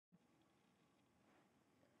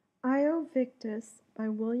Victis by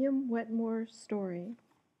William Wetmore Story.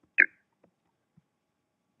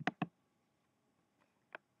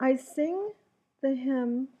 I sing the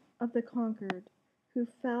hymn of the conquered who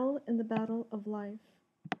fell in the battle of life,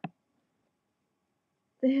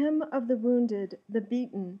 the hymn of the wounded, the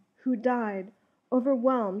beaten, who died,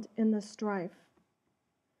 overwhelmed in the strife.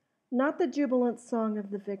 Not the jubilant song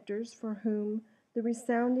of the victors for whom the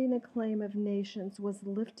resounding acclaim of nations was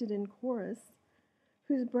lifted in chorus,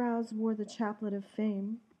 whose brows wore the chaplet of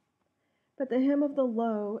fame, but the hymn of the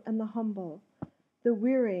low and the humble, the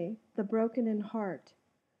weary, the broken in heart,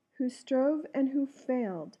 who strove and who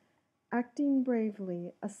failed, acting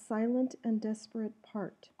bravely a silent and desperate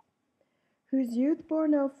part, whose youth bore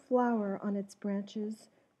no flower on its branches,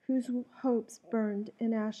 whose hopes burned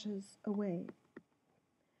in ashes away,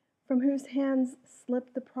 from whose hands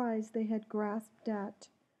slipped the prize they had grasped at,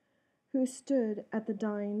 who stood at the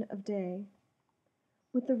dying of day,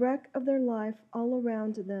 with the wreck of their life all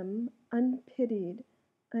around them, unpitied,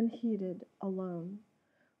 unheeded, alone,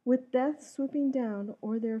 with death swooping down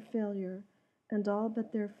o'er their failure, and all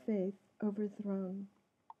but their faith overthrown.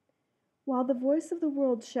 While the voice of the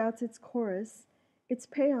world shouts its chorus, its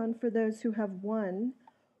paean for those who have won,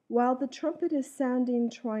 while the trumpet is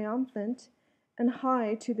sounding triumphant and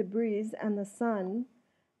high to the breeze and the sun,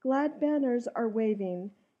 glad banners are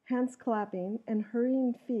waving, hands clapping, and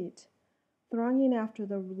hurrying feet, thronging after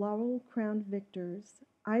the laurel-crowned victors.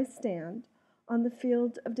 I stand on the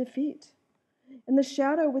field of defeat, in the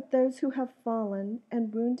shadow with those who have fallen,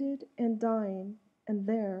 and wounded and dying, and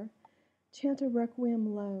there chant a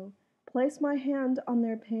requiem low, place my hand on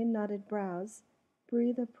their pain-knotted brows,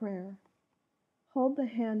 breathe a prayer, hold the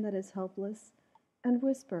hand that is helpless, and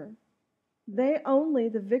whisper, they only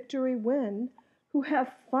the victory win who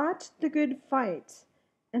have fought the good fight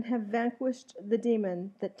and have vanquished the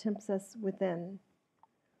demon that tempts us within,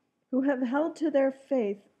 who have held to their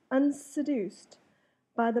faith unseduced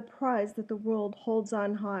by the prize that the world holds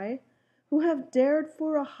on high, who have dared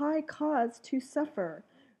for a high cause to suffer,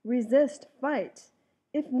 resist, fight,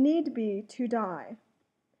 if need be, to die.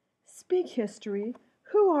 Speak, history,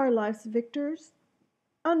 who are life's victors?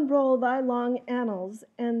 Unroll thy long annals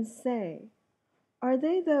and say, are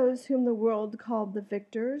they those whom the world called the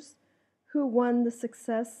victors, who won the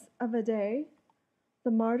success of a day?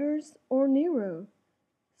 The martyrs or Nero?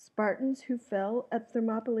 Spartans who fell at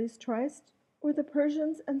Thermopylae's tryst, or the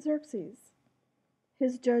Persians and Xerxes?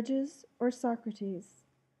 His judges or Socrates?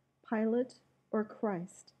 Pilate or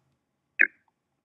Christ?